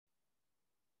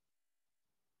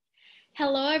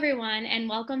Hello, everyone, and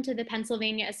welcome to the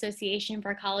Pennsylvania Association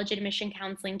for College Admission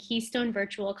Counseling Keystone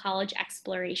Virtual College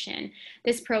Exploration.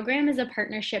 This program is a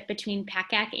partnership between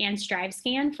PACAC and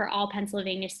StriveScan for all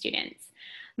Pennsylvania students.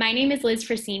 My name is Liz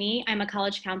Frasini. I'm a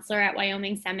college counselor at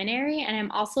Wyoming Seminary, and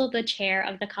I'm also the chair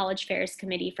of the College Fairs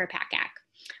Committee for PACAC.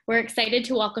 We're excited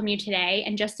to welcome you today,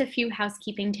 and just a few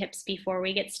housekeeping tips before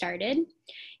we get started.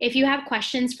 If you have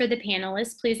questions for the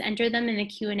panelists, please enter them in the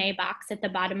Q&A box at the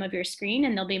bottom of your screen,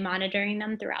 and they'll be monitoring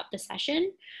them throughout the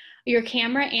session. Your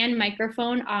camera and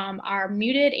microphone are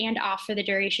muted and off for the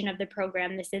duration of the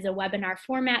program. This is a webinar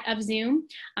format of Zoom,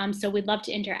 so we'd love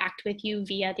to interact with you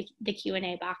via the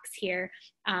Q&A box here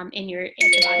at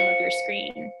the bottom of your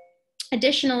screen.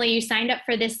 Additionally, you signed up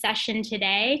for this session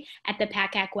today at the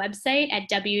PACAC website at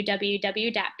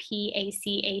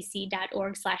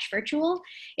www.pacac.org/virtual.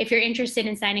 If you're interested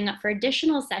in signing up for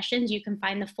additional sessions, you can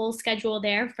find the full schedule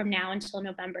there from now until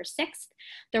November 6th.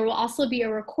 There will also be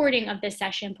a recording of this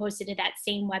session posted to that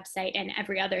same website and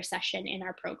every other session in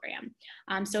our program.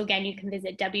 So again, you can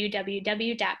visit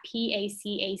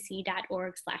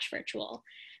www.pacac.org/virtual.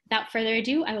 Without further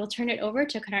ado, I will turn it over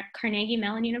to Carnegie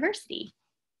Mellon University.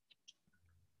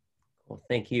 Well,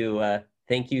 thank you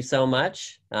so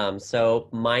much. So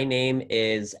my name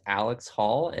is Alex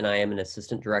Hall, and I am an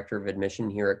assistant director of admission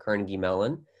here at Carnegie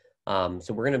Mellon.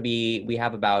 So we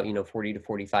have about 40 to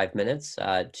 45 minutes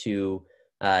to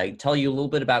tell you a little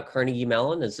bit about Carnegie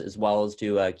Mellon as well as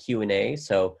do a Q&A.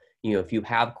 So if you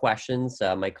have questions,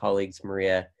 my colleagues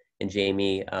Maria and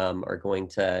Jamie are going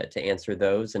to answer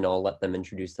those, and I'll let them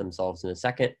introduce themselves in a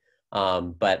second.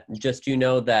 But just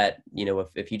know that,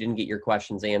 if you didn't get your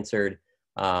questions answered,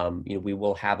 we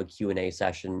will have a Q&A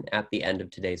session at the end of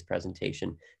today's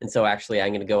presentation. And so actually,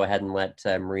 I'm going to go ahead and let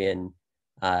Maria and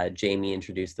Jamie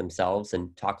introduce themselves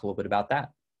and talk a little bit about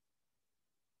that.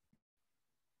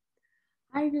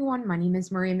 Hi, everyone. My name is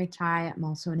Maria McTighe. I'm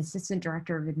also an assistant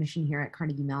director of admission here at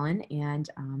Carnegie Mellon. And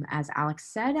as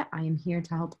Alex said, I am here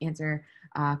to help answer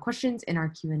questions in our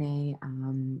Q&A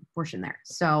portion there.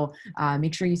 So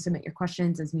make sure you submit your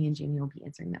questions as me and Jamie will be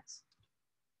answering those.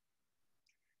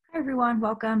 Hi, everyone.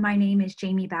 Welcome. My name is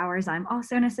Jamie Bowers. I'm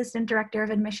also an assistant director of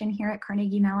admission here at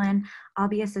Carnegie Mellon. I'll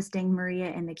be assisting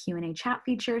Maria in the Q&A chat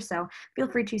feature. So feel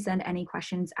free to send any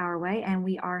questions our way, and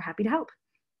we are happy to help.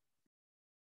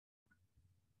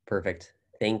 Perfect.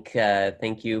 Thank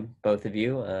you, both of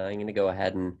you. I'm going to go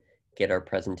ahead and get our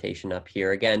presentation up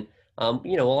here. Again,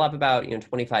 we'll have about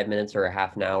 25 minutes or a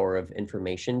half an hour of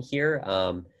information here.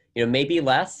 Maybe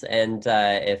less. And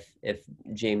if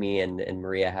Jamie and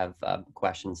Maria have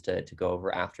questions to go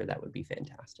over after, that would be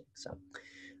fantastic. So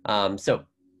I'm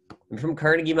from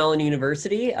Carnegie Mellon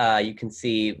University. You can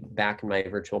see back in my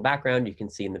virtual background, you can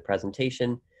see in the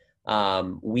presentation.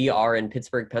 We are in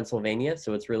Pittsburgh, Pennsylvania,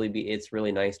 so it's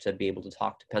really nice to be able to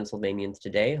talk to Pennsylvanians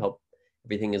today. Hope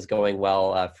everything is going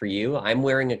well for you. I'm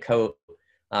wearing a coat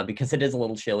because it is a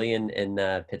little chilly in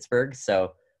Pittsburgh,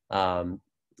 so I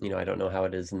don't know how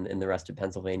it is in the rest of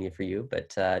Pennsylvania for you, but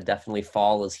definitely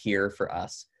fall is here for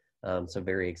us, so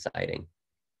very exciting.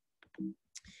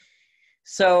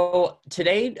 So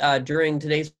today, during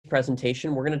today's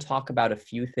presentation, we're going to talk about a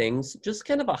few things, just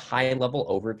kind of a high-level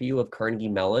overview of Carnegie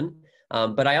Mellon.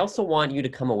 But I also want you to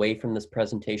come away from this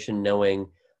presentation knowing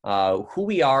who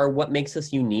we are, what makes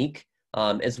us unique,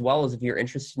 as well as if you're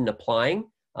interested in applying,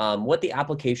 what the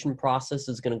application process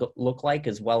is going to look like,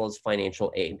 as well as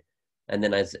financial aid. And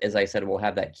then, as I said, we'll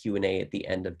have that Q&A at the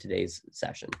end of today's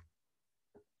session.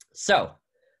 So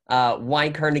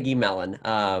why Carnegie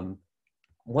Mellon?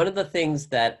 One of the things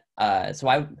that, so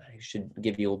I should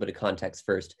give you a little bit of context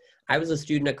first. I was a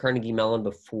student at Carnegie Mellon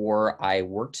before I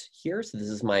worked here. So this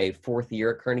is my 4th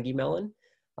year at Carnegie Mellon.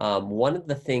 One of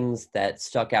the things that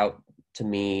stuck out to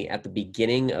me at the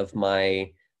beginning of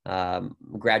my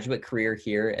graduate career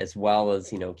here, as well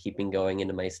as, keeping going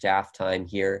into my staff time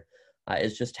here,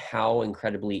 is just how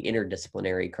incredibly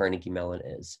interdisciplinary Carnegie Mellon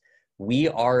is. We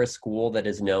are a school that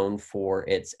is known for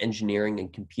its engineering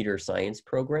and computer science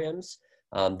programs.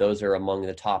 Those are among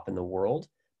the top in the world,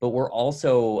 but we're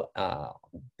also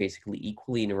basically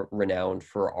equally renowned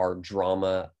for our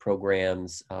drama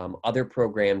programs, other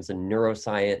programs in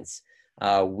neuroscience.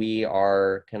 We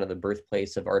are kind of the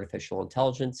birthplace of artificial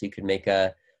intelligence. You could make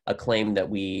a claim that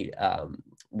we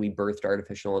birthed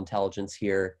artificial intelligence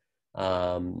here,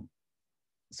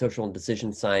 social and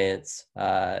decision science,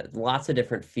 lots of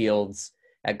different fields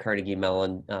at Carnegie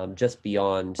Mellon, just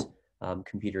beyond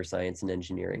computer science and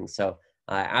engineering. So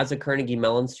as a Carnegie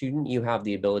Mellon student, you have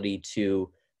the ability to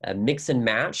mix and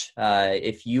match.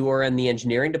 If you are in the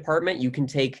engineering department, you can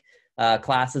take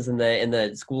classes in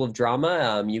the School of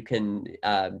Drama. You can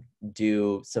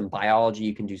do some biology,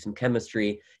 you can do some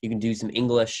chemistry, you can do some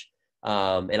English.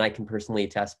 And I can personally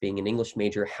attest, being an English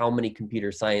major, how many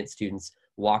computer science students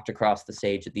walked across the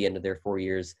stage at the end of their 4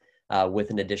 years with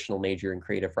an additional major in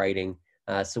creative writing.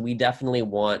 So we definitely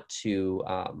want to,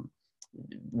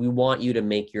 we want you to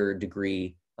make your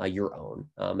degree your own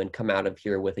and come out of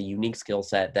here with a unique skill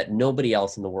set that nobody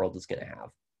else in the world is going to have.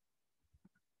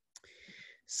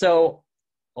 So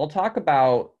I'll talk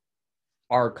about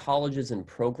our colleges and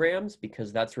programs,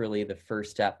 because that's really the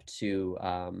first step to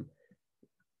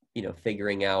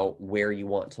figuring out where you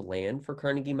want to land for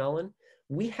Carnegie Mellon.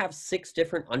 We have 6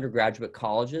 different undergraduate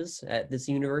colleges at this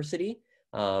university.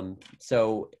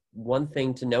 So one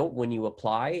thing to note when you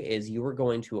apply is you are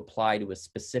going to apply to a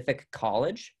specific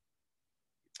college.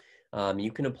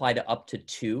 You can apply to up to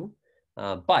 2,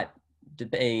 but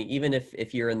even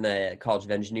if you're in the College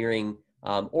of Engineering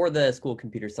or the School of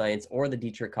Computer Science or the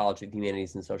Dietrich College of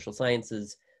Humanities and Social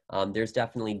Sciences, there's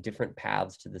definitely different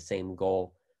paths to the same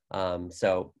goal.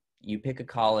 So you pick a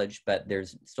college, but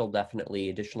there's still definitely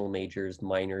additional majors,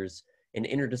 minors, and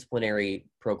interdisciplinary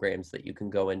programs that you can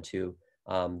go into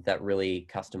that really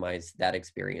customize that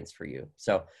experience for you.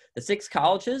 So the 6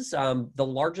 colleges, the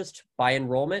largest by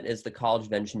enrollment is the College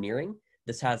of Engineering.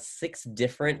 This has 6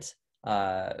 different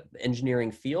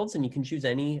engineering fields, and you can choose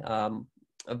any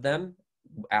of them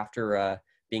after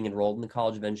being enrolled in the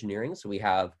College of Engineering. So we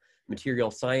have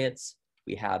material science,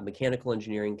 we have mechanical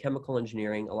engineering, chemical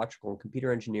engineering, electrical and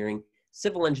computer engineering,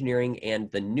 civil engineering,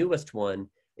 and the newest one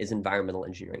is environmental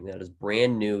engineering. That is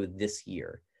brand new this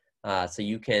year. So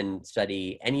you can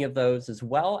study any of those, as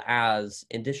well as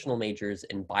additional majors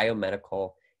in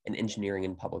biomedical and engineering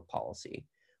and public policy.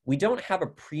 We don't have a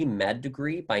pre-med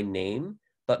degree by name,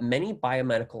 but many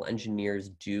biomedical engineers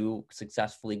do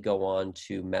successfully go on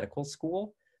to medical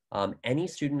school. Any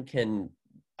student can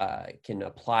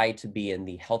apply to be in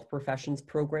the health professions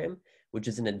program, which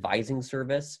is an advising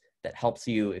service that helps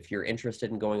you if you're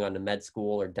interested in going on to med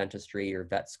school or dentistry or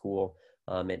vet school.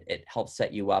 It helps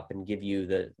set you up and give you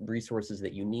the resources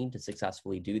that you need to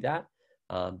successfully do that.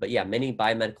 But yeah, many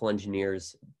biomedical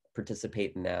engineers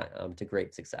participate in that to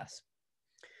great success.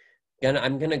 Again,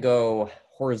 I'm gonna go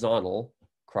horizontal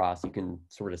across. You can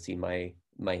sort of see my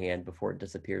hand before it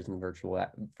disappears in the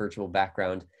virtual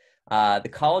background. The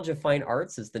College of Fine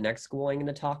Arts is the next school I'm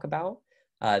gonna talk about.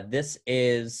 This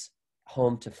is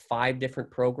home to 5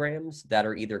 different programs that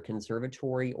are either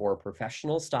conservatory or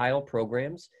professional style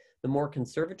programs. The more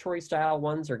conservatory style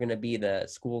ones are going to be the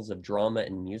schools of drama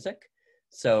and music.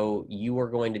 So you are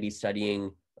going to be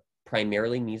studying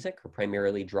primarily music or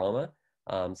primarily drama.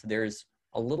 So there's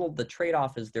the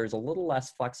trade-off is there's a little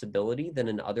less flexibility than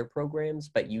in other programs,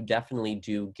 but you definitely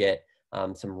do get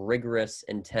some rigorous,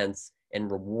 intense, and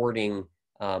rewarding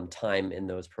time in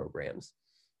those programs.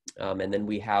 And then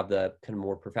we have the kind of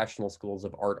more professional schools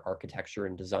of art, architecture,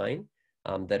 and design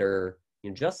that are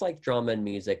just like drama and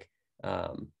music,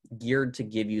 geared to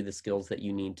give you the skills that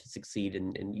you need to succeed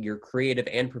in your creative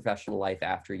and professional life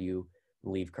after you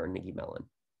leave Carnegie Mellon.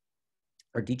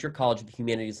 Our Dietrich College of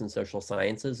Humanities and Social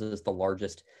Sciences is the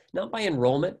largest, not by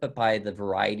enrollment, but by the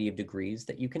variety of degrees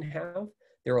that you can have.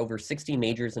 There are over 60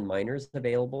 majors and minors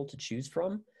available to choose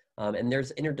from. And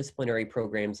there's interdisciplinary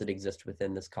programs that exist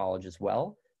within this college as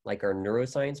well, like our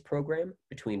neuroscience program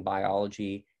between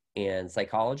biology and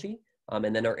psychology.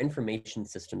 And then our information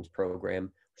systems program,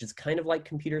 which is kind of like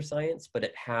computer science, but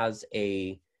it has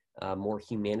a more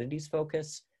humanities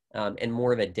focus and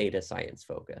more of a data science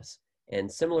focus. And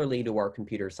similarly to our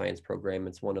computer science program,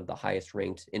 it's one of the highest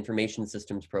ranked information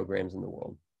systems programs in the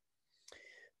world.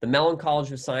 The Mellon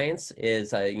College of Science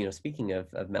is, speaking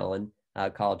of Mellon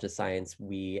College of Science,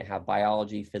 we have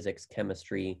biology, physics,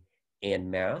 chemistry, and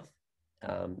math.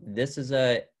 This is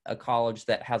a college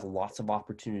that has lots of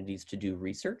opportunities to do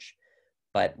research,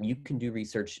 but you can do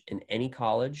research in any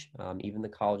college, even the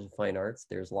College of Fine Arts.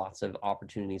 There's lots of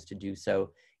opportunities to do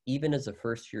so, even as a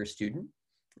first-year student.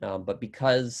 But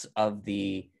because of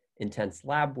the intense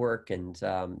lab work and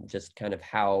just kind of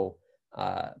how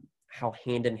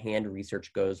hand-in-hand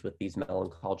research goes with these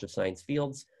Mellon College of Science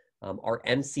fields, our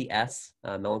MCS,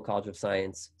 Mellon College of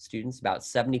Science students, about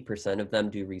 70% of them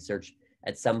do research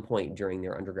at some point during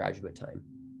their undergraduate time.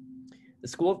 The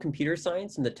School of Computer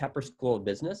Science and the Tepper School of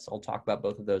Business, I'll talk about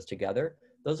both of those together.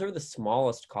 Those are the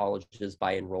smallest colleges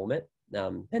by enrollment,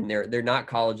 and they're not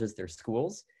colleges, they're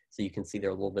schools, so you can see they're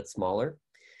a little bit smaller.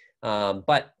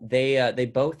 But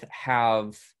they both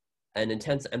have an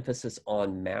intense emphasis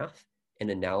on math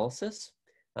and analysis.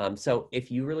 So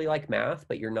if you really like math,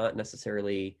 but you're not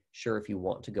necessarily sure if you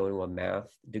want to go into a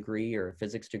math degree or a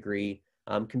physics degree,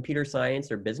 Computer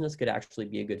science or business could actually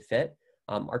be a good fit.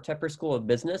 Our Tepper School of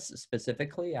Business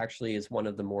specifically actually is one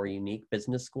of the more unique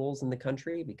business schools in the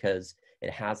country because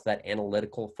it has that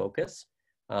analytical focus.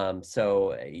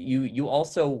 So you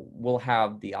also will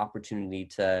have the opportunity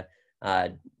to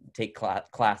take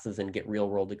classes and get real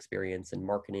world experience in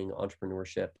marketing,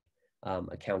 entrepreneurship,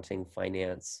 accounting,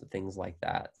 finance, things like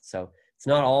that. So it's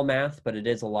not all math, but it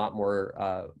is a lot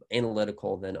more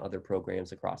analytical than other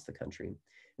programs across the country.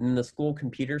 And then the school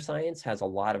computer science has a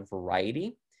lot of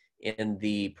variety in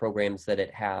the programs that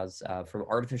it has, from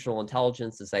artificial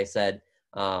intelligence, as I said.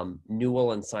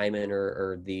 Newell and Simon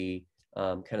are the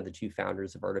kind of the two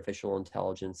founders of artificial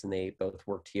intelligence, and they both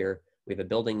worked here. We have a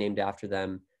building named after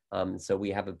them. So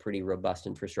we have a pretty robust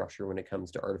infrastructure when it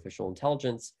comes to artificial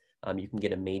intelligence. You can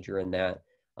get a major in that,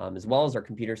 as well as our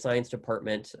computer science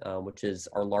department, which is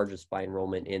our largest by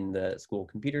enrollment in the School of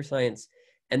Computer Science.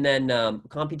 And then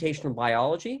computational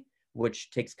biology,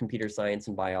 which takes computer science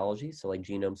and biology, so like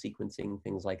genome sequencing,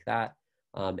 things like that.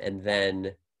 And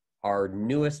then our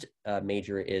newest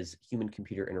major is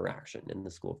human-computer interaction in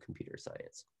the School of Computer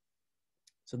Science.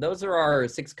 So those are our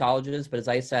 6 colleges, but as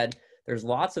I said, there's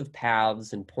lots of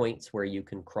paths and points where you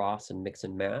can cross and mix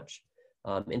and match.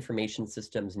 Information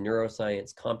systems,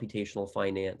 neuroscience, computational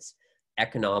finance,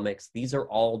 economics, these are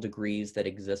all degrees that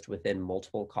exist within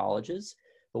multiple colleges.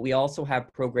 But we also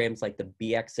have programs like the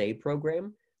BXA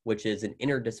program, which is an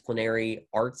interdisciplinary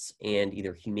arts and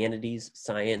either humanities,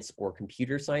 science, or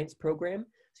computer science program.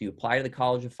 So you apply to the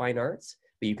College of Fine Arts,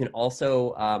 but you can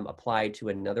also apply to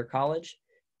another college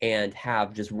and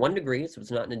have just 1 degree, so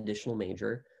it's not an additional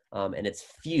major, and it's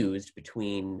fused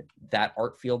between that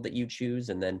art field that you choose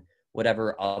and then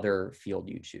whatever other field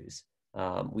you choose.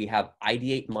 We have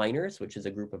Ideate minors, which is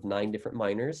a group of 9 different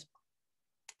minors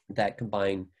that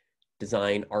combine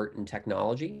design, art, and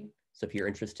technology. So if you're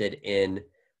interested in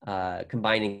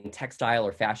combining textile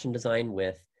or fashion design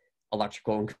with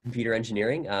electrical and computer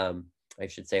engineering, I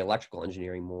should say electrical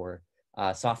engineering more,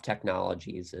 soft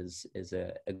technologies is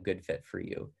a good fit for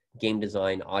you. Game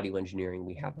design, audio engineering,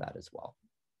 we have that as well.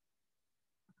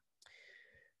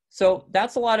 So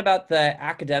that's a lot about the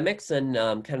academics and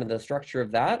kind of the structure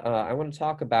of that. I want to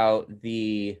talk about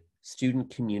the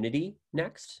student community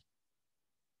next.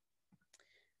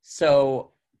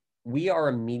 So we are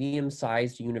a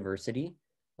medium-sized university,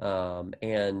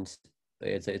 and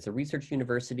it's a research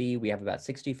university. We have about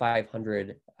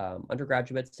 6,500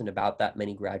 undergraduates and about that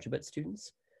many graduate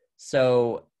students.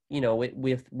 So, you know,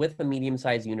 with a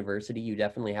medium-sized university, you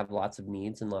definitely have lots of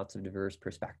needs and lots of diverse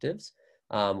perspectives.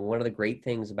 One of the great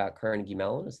things about Carnegie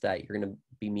Mellon is that you're going to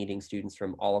be meeting students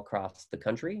from all across the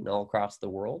country and all across the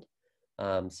world.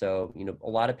 So, you know, a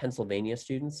lot of Pennsylvania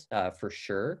students for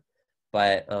sure,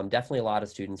 but definitely a lot of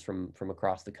students from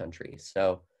across the country.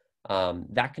 So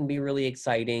that can be really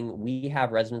exciting. We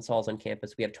have residence halls on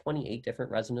campus. We have 28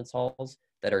 different residence halls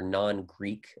that are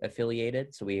non-Greek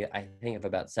affiliated. So I think have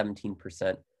about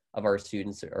 17% of our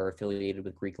students are affiliated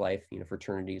with Greek life, you know,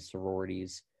 fraternities,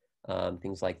 sororities,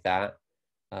 things like that.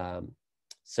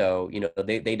 So, you know,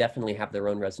 they definitely have their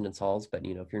own residence halls, but,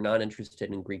 you know, if you're not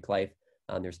interested in Greek life,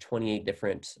 there's 28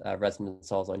 different residence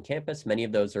halls on campus. Many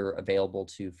of those are available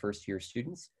to first-year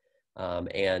students.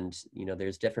 And, you know,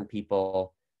 there's different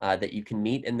people that you can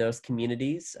meet in those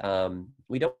communities.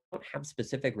 We don't have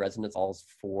specific residence halls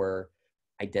for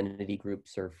identity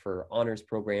groups or for honors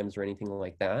programs or anything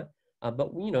like that.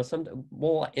 But, you know,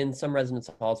 in some residence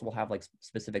halls, we'll have like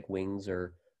specific wings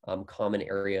or common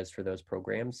areas for those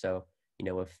programs. So, you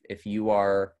know, if you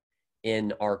are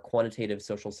in our quantitative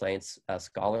social science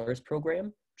scholars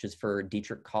program, which is for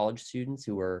Dietrich College students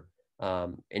who are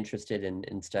interested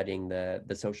in studying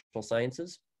the social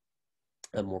sciences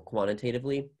more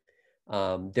quantitatively,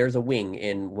 there's a wing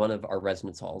in one of our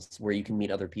residence halls where you can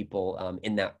meet other people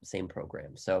in that same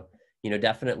program. So, you know,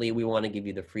 definitely we want to give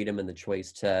you the freedom and the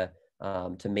choice to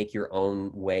make your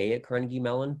own way at Carnegie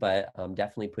Mellon, but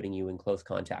definitely putting you in close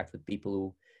contact with people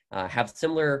who have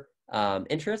similar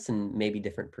interests and maybe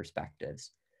different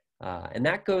perspectives. And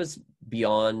that goes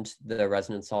beyond the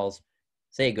residence halls.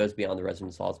 Say it goes beyond the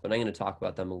residence halls, but I'm going to talk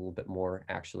about them a little bit more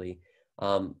actually.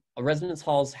 Residence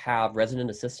halls have resident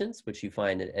assistants, which you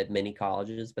find at many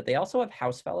colleges, but they also have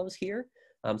house fellows here.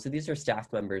 So these are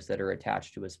staff members that are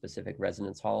attached to a specific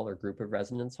residence hall or group of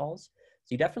residence halls.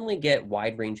 So you definitely get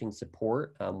wide-ranging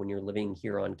support when you're living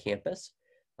here on campus.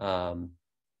 And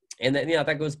then, you know,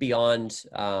 that goes beyond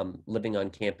living on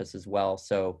campus as well.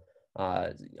 So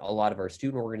a lot of our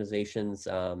student organizations,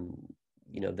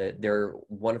 you know, they're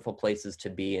wonderful places to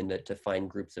be and to find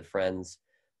groups of friends.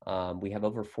 We have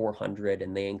over 400,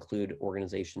 and they include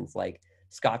organizations like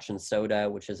Scotch and Soda,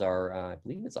 which is our, I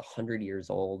believe it's 100 years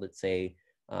old. It's a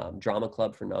drama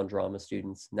club for non-drama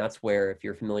students. And that's where, if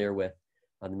you're familiar with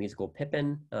the musical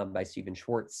Pippin by Stephen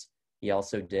Schwartz, he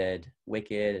also did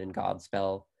Wicked and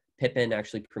Godspell. Pippin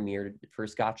actually premiered for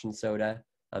Scotch and Soda.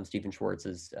 Stephen Schwartz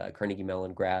is a Carnegie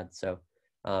Mellon grad, so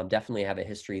definitely have a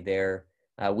history there.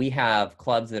 We have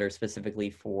clubs that are specifically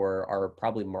for our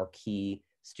probably marquee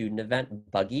student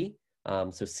event, Buggy.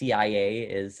 So CIA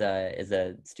is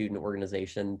a student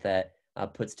organization that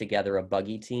puts together a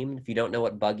buggy team. If you don't know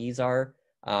what buggies are,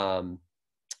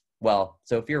 well,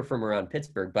 so if you're from around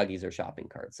Pittsburgh, buggies are shopping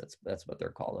carts. That's what they're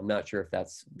called. I'm not sure if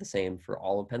that's the same for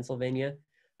all of Pennsylvania.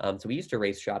 So we used to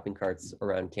race shopping carts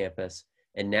around campus,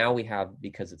 and now we have,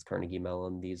 because it's Carnegie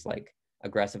Mellon, these like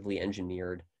aggressively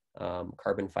engineered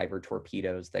carbon fiber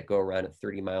torpedoes that go around at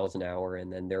 30 miles an hour.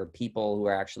 And then there are people who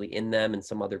are actually in them and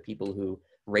some other people who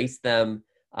race them.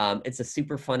 It's a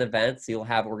super fun event. So you'll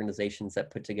have organizations that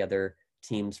put together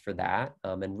teams for that.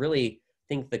 And really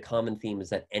think the common theme is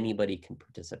that anybody can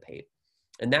participate.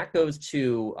 And that goes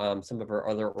to some of our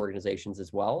other organizations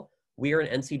as well. We are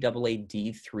an NCAA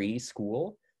D3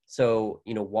 school. So,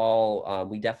 you know, while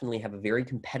we definitely have a very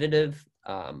competitive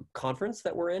conference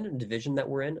that we're in, and division that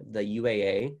we're in, the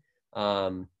UAA,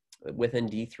 within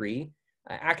D3,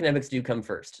 academics do come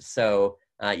first. So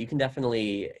you can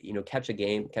definitely, you know, catch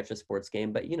a sports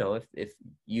game, but, you know, if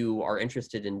you are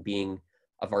interested in being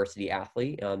a varsity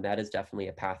athlete, that is definitely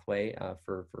a pathway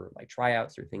for like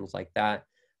tryouts or things like that.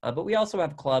 But we also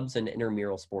have clubs and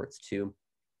intramural sports too.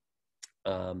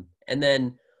 And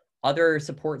then other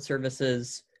support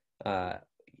services,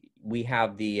 we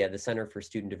have the Center for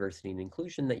Student Diversity and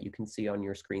Inclusion that you can see on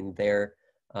your screen there.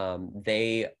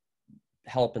 They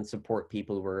help and support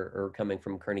people who are coming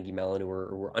from Carnegie Mellon who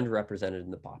are underrepresented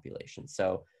in the population.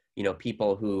 So, you know,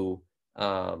 people who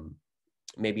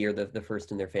maybe are the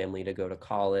first in their family to go to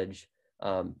college,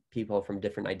 people from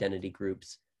different identity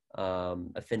groups,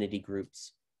 affinity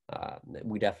groups.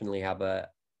 We definitely have a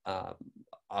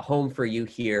home for you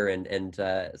here, and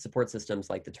support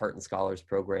systems like the Tartan Scholars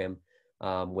Program,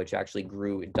 which actually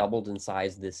doubled in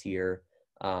size this year.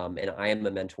 And I am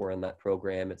a mentor on that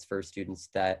program. It's for students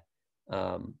that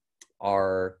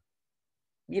are,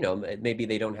 you know, maybe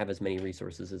they don't have as many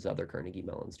resources as other Carnegie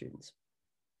Mellon students.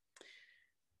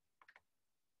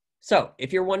 So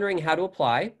if you're wondering how to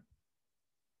apply,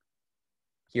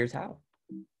 here's how.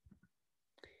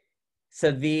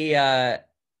 So we are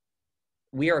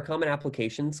a common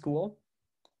application school.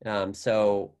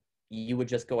 So you would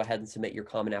just go ahead and submit your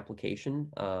common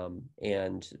application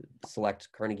and select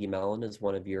Carnegie Mellon as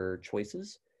one of your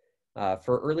choices.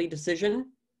 For early decision,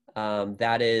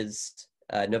 that is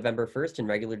November 1st, and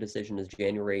regular decision is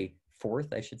January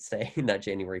 4th, I should say, not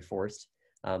January 4th.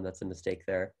 That's a mistake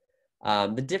there.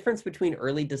 The difference between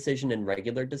early decision and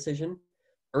regular decision.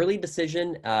 Early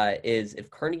decision is if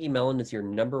Carnegie Mellon is your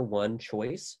 #1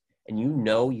 choice, and you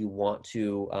know you want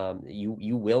to,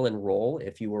 you will enroll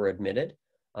if you were admitted.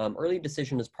 Early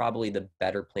decision is probably the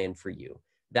better plan for you.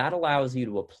 That allows you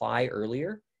to apply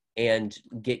earlier and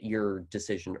get your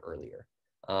decision earlier.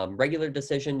 Regular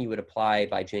decision, you would apply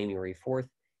by January 4th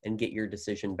and get your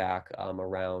decision back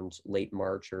around late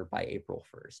March or by April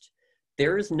 1st.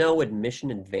 There is no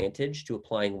admission advantage to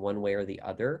applying one way or the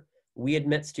other. We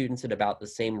admit students at about the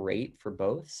same rate for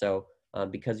both. So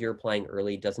because you're applying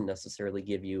early doesn't necessarily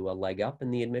give you a leg up in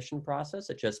the admission process.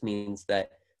 It just means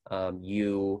that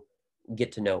you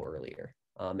get to know earlier.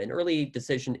 An early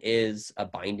decision is a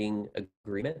binding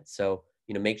agreement. So,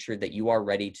 you know, make sure that you are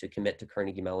ready to commit to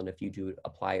Carnegie Mellon if you do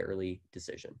apply early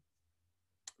decision.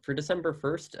 For December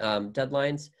 1st,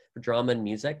 deadlines for drama and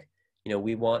music, you know,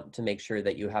 we want to make sure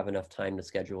that you have enough time to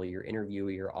schedule your interview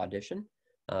or your audition.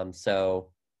 So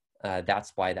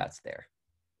that's why that's there.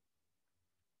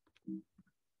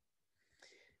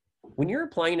 When you're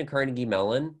applying to Carnegie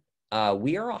Mellon,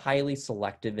 we are a highly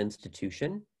selective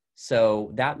institution.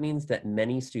 So that means that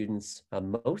many students,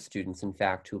 most students, in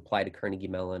fact, who apply to Carnegie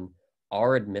Mellon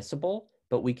are admissible,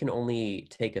 but we can only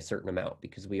take a certain amount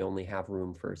because we only have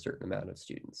room for a certain amount of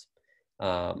students.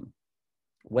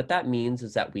 What that means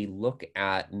is that we look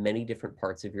at many different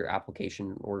parts of your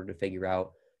application in order to figure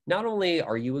out not only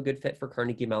are you a good fit for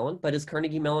Carnegie Mellon, but is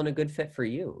Carnegie Mellon a good fit for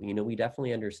you? You know, we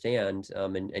definitely understand,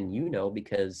 and you know,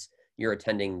 because you're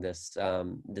attending this,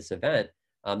 this event,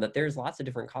 that there's lots of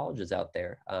different colleges out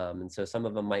there. And so some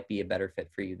of them might be a better fit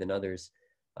for you than others.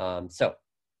 So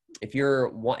if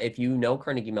you know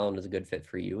Carnegie Mellon is a good fit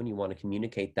for you and you want to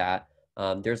communicate that,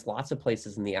 there's lots of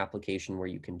places in the application where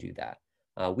you can do that.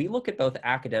 We look at both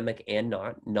academic and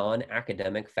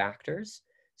non-academic factors.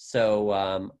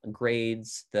 So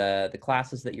grades, the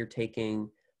classes that you're taking,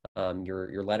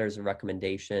 your letters of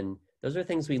recommendation. Those are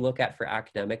things we look at for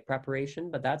academic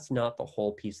preparation, but that's not the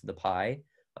whole piece of the pie.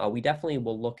 We definitely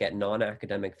will look at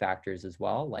non-academic factors as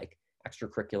well, like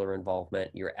extracurricular involvement,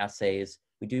 your essays.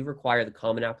 We do require the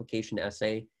common application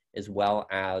essay as well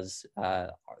as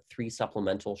 3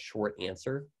 supplemental short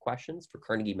answer questions for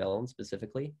Carnegie Mellon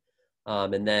specifically.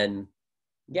 And then,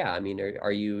 yeah, I mean,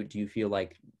 do you feel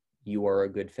like you are a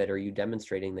good fit? Are you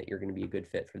demonstrating that you're going to be a good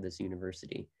fit for this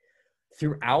university?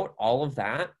 Throughout all of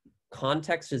that,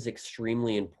 context is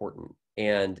extremely important.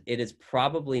 And it has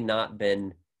probably not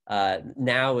been,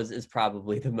 now is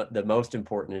probably the most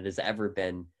important it has ever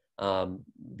been,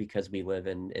 because we live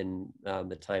in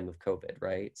the time of COVID,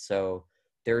 right? So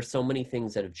there are so many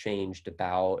things that have changed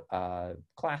about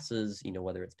classes, you know,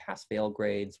 whether it's pass-fail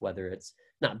grades, whether it's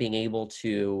not being able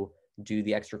to do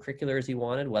the extracurriculars you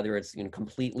wanted, whether it's, you know,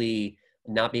 completely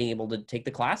not being able to take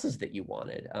the classes that you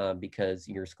wanted because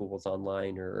your school was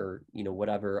online, or you know,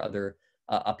 whatever other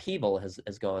upheaval has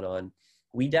gone on.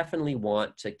 We definitely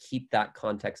want to keep that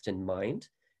context in mind,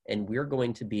 and we're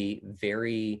going to be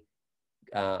very,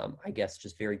 I guess,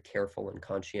 just very careful and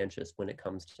conscientious when it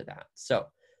comes to that. So,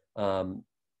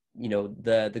 you know,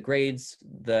 the grades,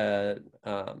 the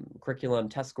curriculum,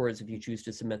 test scores, if you choose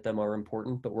to submit them, are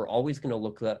important, but we're always going to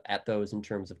look at those in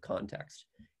terms of context.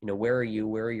 You know, where are you?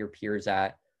 Where are your peers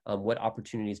at? What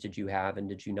opportunities did you have and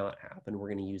did you not have? And we're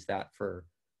going to use that for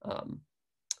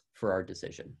our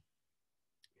decision.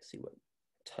 Let's see what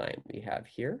time we have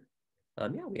here.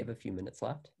 Yeah, we have a few minutes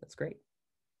left. That's great.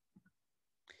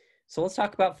 So let's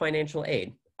talk about financial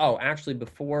aid. Oh, actually,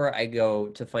 before I go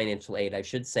to financial aid, I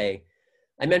should say,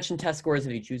 I mentioned test scores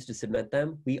if you choose to submit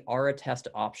them. We are a test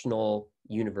optional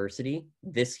university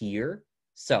this year.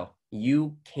 So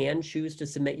you can choose to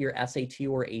submit your SAT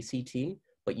or ACT,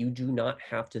 but you do not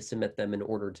have to submit them in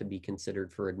order to be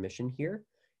considered for admission here.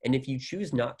 And if you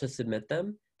choose not to submit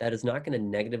them, that is not going to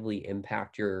negatively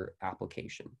impact your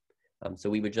application. So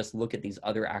we would just look at these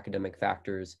other academic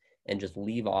factors and just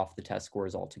leave off the test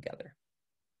scores altogether.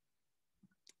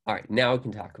 All right, now we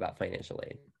can talk about financial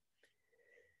aid.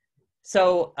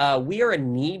 So we are a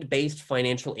need-based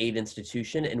financial aid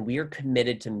institution, and we are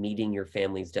committed to meeting your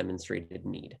family's demonstrated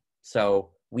need. So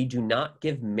we do not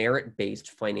give merit-based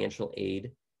financial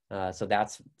aid. So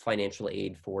that's financial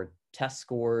aid for test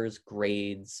scores,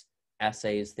 grades,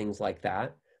 essays, things like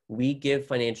that. We give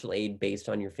financial aid based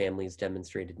on your family's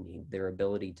demonstrated need, their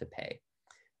ability to pay.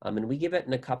 And we give it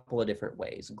in a couple of different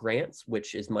ways. Grants,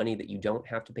 which is money that you don't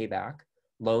have to pay back.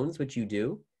 Loans, which you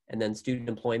do. And then student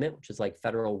employment, which is like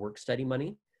federal work study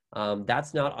money.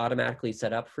 That's not automatically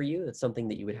set up for you. It's something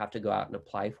that you would have to go out and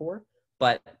apply for.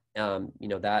 But you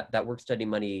know, that work study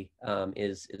money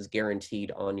is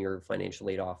guaranteed on your financial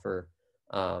aid offer,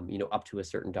 you know, up to a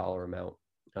certain dollar amount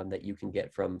that you can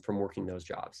get from working those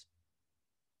jobs.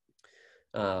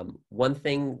 One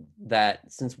thing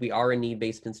that, since we are a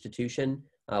need-based institution,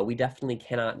 we definitely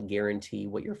cannot guarantee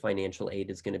what your financial aid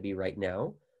is going to be right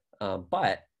now,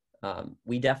 but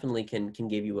we definitely can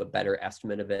give you a better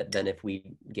estimate of it than if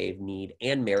we gave need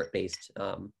and merit-based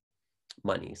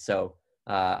money. So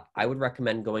I would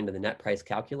recommend going to the net price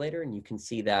calculator, and you can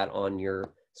see that on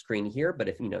your screen here. But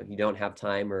if you know you don't have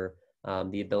time or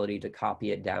the ability to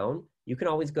copy it down, you can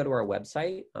always go to our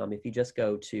website. If you just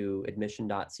go to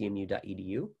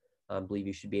admission.cmu.edu, I believe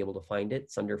you should be able to find it.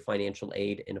 It's under financial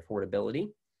aid and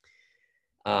affordability.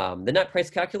 The net price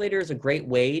calculator is a great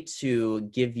way to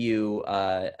give you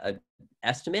an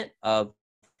estimate of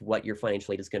what your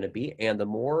financial aid is going to be. And the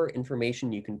more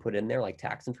information you can put in there, like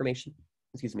tax information,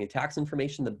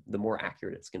 the more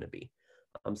accurate it's going to be.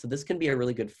 So this can be a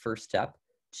really good first step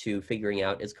to figuring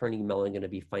out, is Carnegie Mellon going to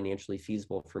be financially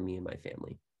feasible for me and my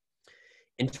family?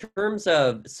 In terms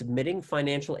of submitting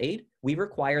financial aid, we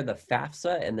require the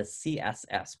FAFSA and the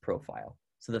CSS profile.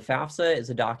 So the FAFSA is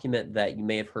a document that you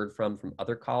may have heard from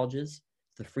other colleges.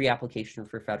 It's the free application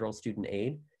for federal student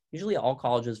aid. Usually all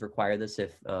colleges require this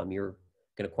if you're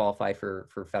going to qualify for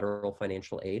federal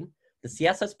financial aid. The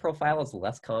CSS profile is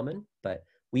less common, but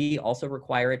we also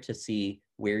require it to see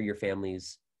where your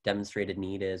family's demonstrated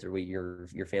need is, or what your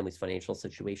family's financial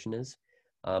situation is.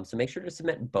 So make sure to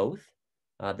submit both.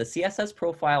 The CSS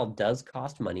profile does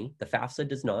cost money. The FAFSA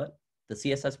does not. The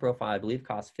CSS profile, I believe,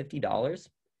 costs $50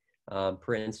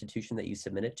 per institution that you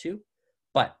submit it to.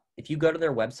 But if you go to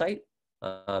their website,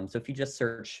 so if you just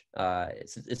search,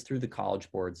 it's through the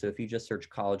College Board. So if you just search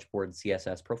College Board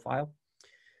CSS profile,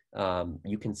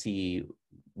 you can see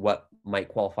what might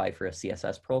qualify for a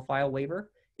CSS profile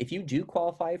waiver. If you do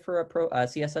qualify for a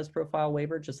CSS profile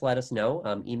waiver, just let us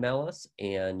know, email us,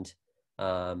 and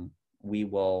we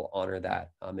will honor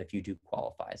that if you do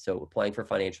qualify. So applying for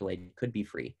financial aid could be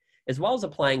free, as well as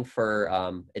applying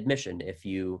for admission if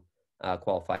you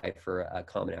qualify for a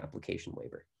common application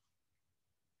waiver.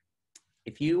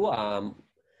 If you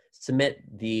submit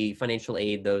the financial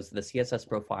aid, the CSS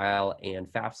profile and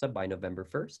FAFSA by November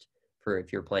 1st, for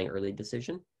if you're applying early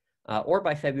decision, or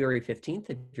by February 15th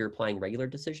if you're applying regular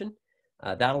decision,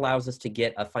 that allows us to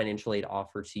get a financial aid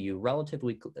offer to you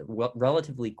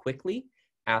relatively quickly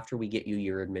after we get you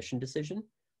your admission decision.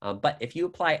 But if you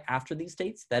apply after these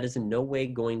dates, that is in no way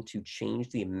going to change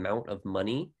the amount of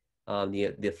money,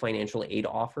 the financial aid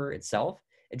offer itself.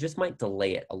 It just might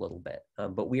delay it a little bit,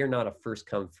 but we are not a first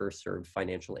come, first served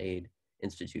financial aid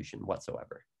institution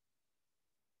whatsoever.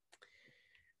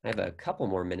 I have a couple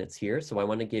more minutes here, so I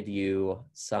want to give you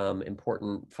some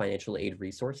important financial aid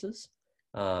resources.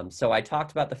 So I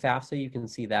talked about the FAFSA, you can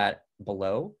see that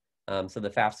below. So the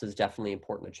FAFSA is definitely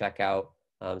important to check out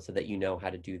so that you know how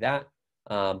to do that.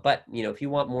 But if you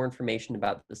want more information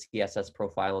about the CSS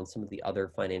profile and some of the other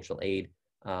financial aid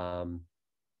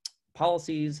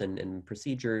policies and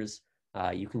procedures,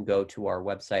 you can go to our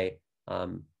website.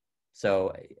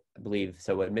 So I believe,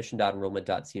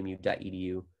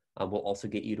 admission.enrollment.cmu.edu will also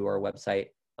get you to our website.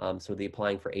 So the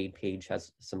applying for aid page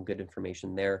has some good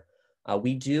information there.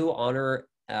 We do honor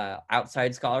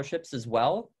outside scholarships as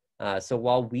well. So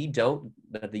while the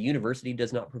university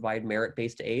does not provide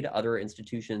merit-based aid, other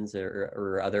institutions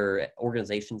or other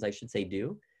organizations, I should say,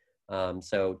 do.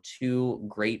 So two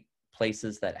great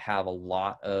places that have a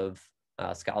lot of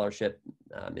scholarship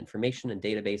information and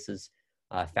databases,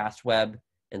 FastWeb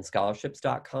and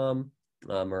scholarships.com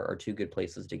are two good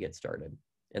places to get started.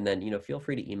 And then, feel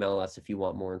free to email us if you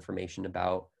want more information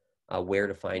about where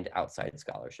to find outside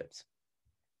scholarships.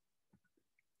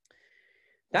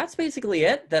 That's basically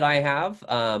it that I have.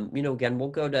 Again, we'll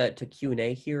go to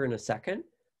Q&A here in a second,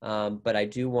 but I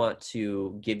do want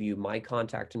to give you my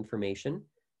contact information.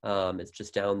 It's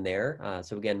just down there.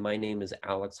 So again, my name is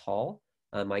Alex Hall.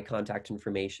 My contact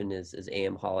information is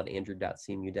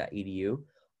amhall@andrew.cmu.edu.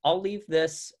 I'll leave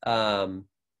this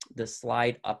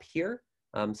slide up here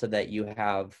so that you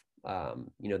have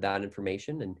that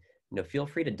information, and feel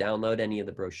free to download any of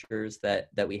the brochures that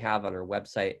we have on our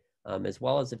website, as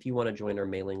well as if you want to join our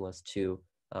mailing list too.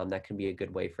 That can be a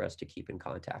good way for us to keep in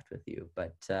contact with you.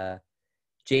 But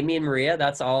Jamie and Maria,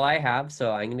 that's all I have.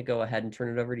 So I'm going to go ahead and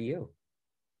turn it over to you.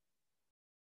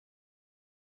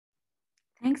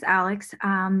 Thanks, Alex.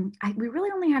 We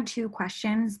really only had two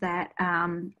questions that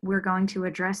we're going to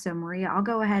address. So Maria, I'll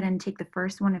go ahead and take the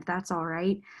first one if that's all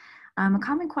right. A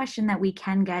common question that we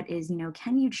can get is,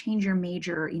 can you change your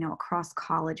major, across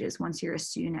colleges once you're a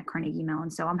student at Carnegie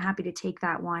Mellon? So I'm happy to take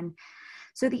that one.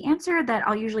 So the answer that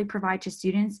I'll usually provide to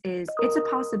students is it's a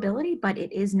possibility, but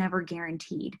it is never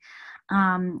guaranteed.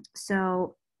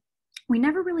 So we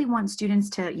never really want students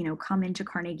to, come into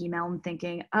Carnegie Mellon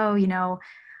thinking, oh,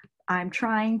 I'm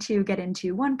trying to get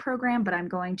into one program, but I'm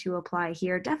going to apply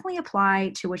here. Definitely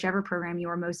apply to whichever program you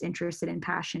are most interested and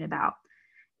passionate about.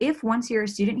 If once you're a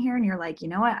student here and you're like, you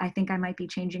know what, I think I might be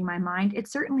changing my mind, it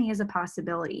certainly is a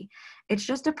possibility. It's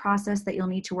just a process that you'll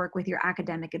need to work with your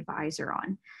academic advisor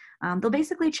on. They'll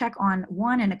basically check on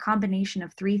one and a combination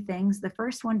of three things. The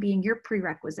first one being your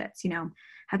prerequisites.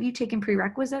 Have you taken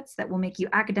prerequisites that will make you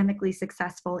academically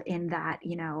successful in that,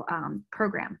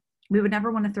 program? We would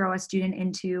never want to throw a student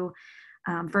into,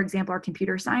 for example, our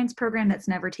computer science program that's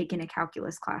never taken a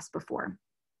calculus class before.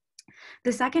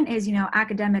 The second is,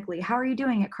 academically, how are you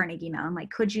doing at Carnegie Mellon? Like,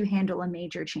 could you handle a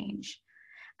major change?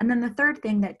 And then the third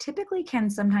thing that typically can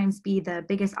sometimes be the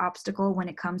biggest obstacle when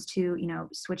it comes to,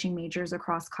 switching majors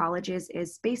across colleges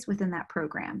is space within that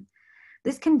program.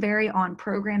 This can vary on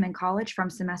program and college from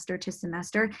semester to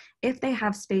semester if they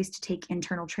have space to take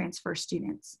internal transfer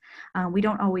students. We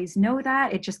don't always know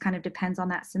that. It just kind of depends on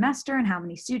that semester and how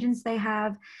many students they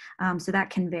have. So that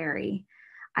can vary.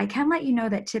 I can let you know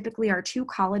that typically our two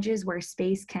colleges where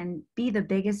space can be the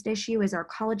biggest issue is our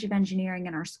College of Engineering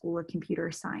and our School of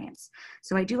Computer Science.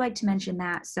 So I do like to mention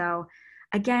that. So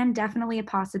again, definitely a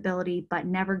possibility, but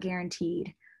never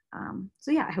guaranteed.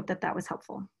 So yeah, I hope that was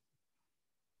helpful.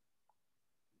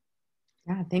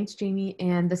 Yeah, thanks, Jamie.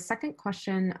 And the second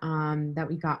question that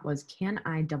we got was, can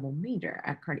I double major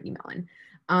at Carnegie Mellon?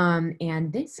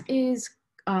 And this is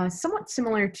somewhat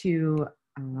similar to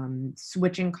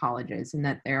switching colleges, and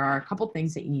that there are a couple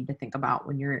things that you need to think about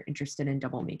when you're interested in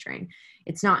double majoring.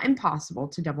 It's not impossible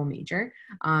to double major.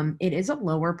 It is a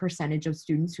lower percentage of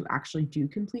students who actually do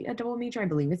complete a double major. I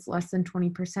believe it's less than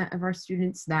 20% of our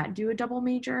students that do a double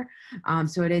major.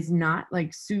 So it is not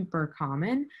like super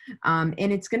common. And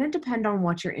it's going to depend on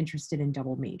what you're interested in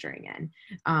double majoring in.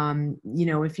 You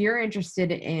know, if you're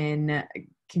interested in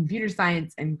computer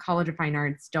science and College of Fine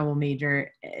Arts double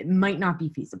major, it might not be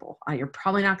feasible. You're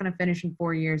probably not going to finish in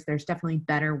 4 years. There's definitely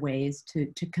better ways to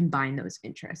combine those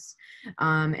interests.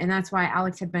 And that's why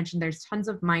Alex had mentioned there's tons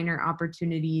of minor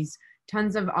opportunities,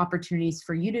 tons of opportunities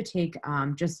for you to take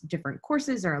just different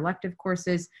courses or elective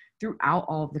courses throughout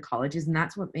all of the colleges. And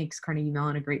that's what makes Carnegie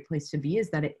Mellon a great place to be,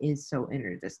 is that it is so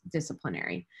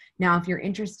interdisciplinary. Now, if you're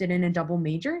interested in a double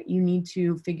major, you need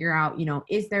to figure out, you know,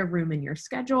 is there room in your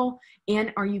schedule,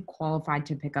 and are you qualified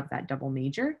to pick up that double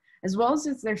major, as well as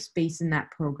is there space in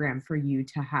that program for you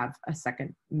to have a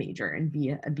second major and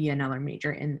be another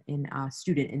major in a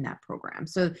student in that program.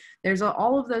 So there's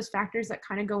all of those factors that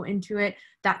kind of go into it.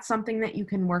 That's something that you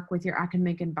can work with your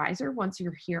academic advisor once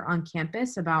you're here on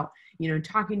campus about, you know,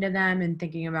 talking to them and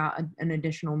thinking about an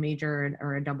additional major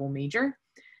or a double major.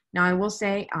 Now, I will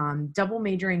say double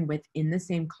majoring within the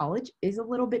same college is a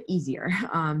little bit easier.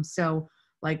 So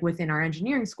like within our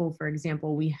engineering school, for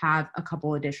example, we have a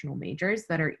couple additional majors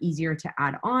that are easier to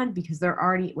add on because they're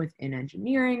already within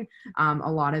engineering.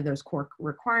 A lot of those core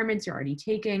requirements you're already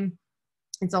taking.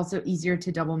 It's also easier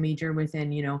to double major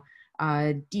within, you know,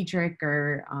 Dietrich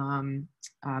or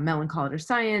Mellon College of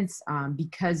Science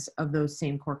because of those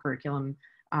same core curriculum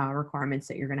requirements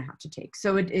that you're going to have to take.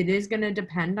 So it is going to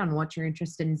depend on what you're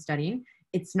interested in studying.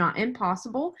 It's not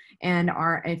impossible, and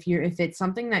if it's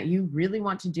something that you really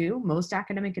want to do, most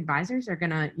academic advisors are going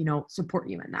to, you know, support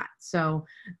you in that. So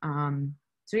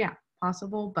so yeah,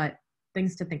 possible, but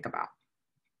things to think about.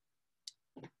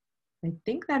 I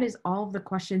think that is all of the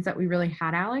questions that we really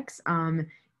had, Alex.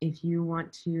 If you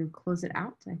want to close it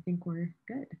out, I think we're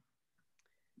good.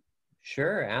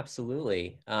 Sure,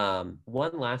 absolutely.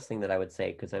 One last thing that I would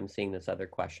say, because I'm seeing this other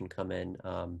question come in,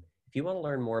 if you want to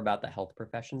learn more about the health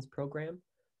professions program,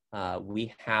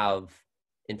 we have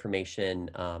information.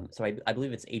 So I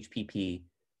believe it's hpp.cmu.edu.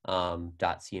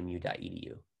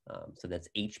 So that's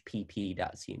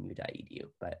hpp.cmu.edu.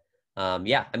 But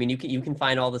yeah, I mean, you can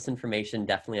find all this information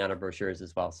definitely on our brochures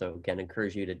as well. So again,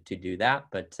 encourage you to do that.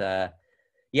 But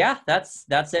yeah,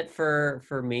 that's it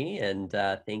for me. And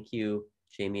thank you,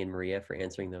 Jamie and Maria, for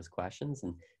answering those questions.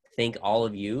 And thank all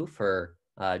of you for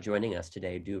joining us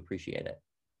today. I do appreciate it.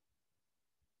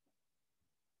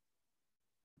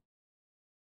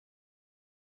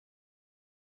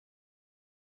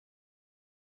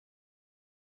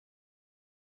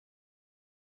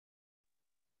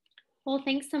 Well,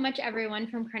 thanks so much, everyone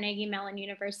from Carnegie Mellon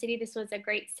University. This was a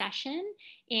great session.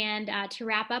 And to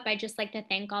wrap up, I'd just like to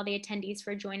thank all the attendees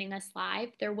for joining us live.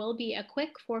 There will be a quick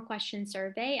 4-question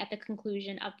survey at the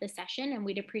conclusion of the session, and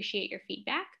we'd appreciate your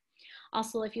feedback.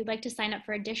 Also, if you'd like to sign up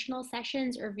for additional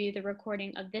sessions or view the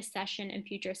recording of this session and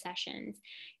future sessions,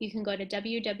 you can go to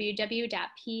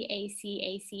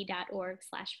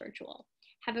www.pacac.org/virtual.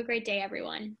 Have a great day,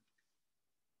 everyone.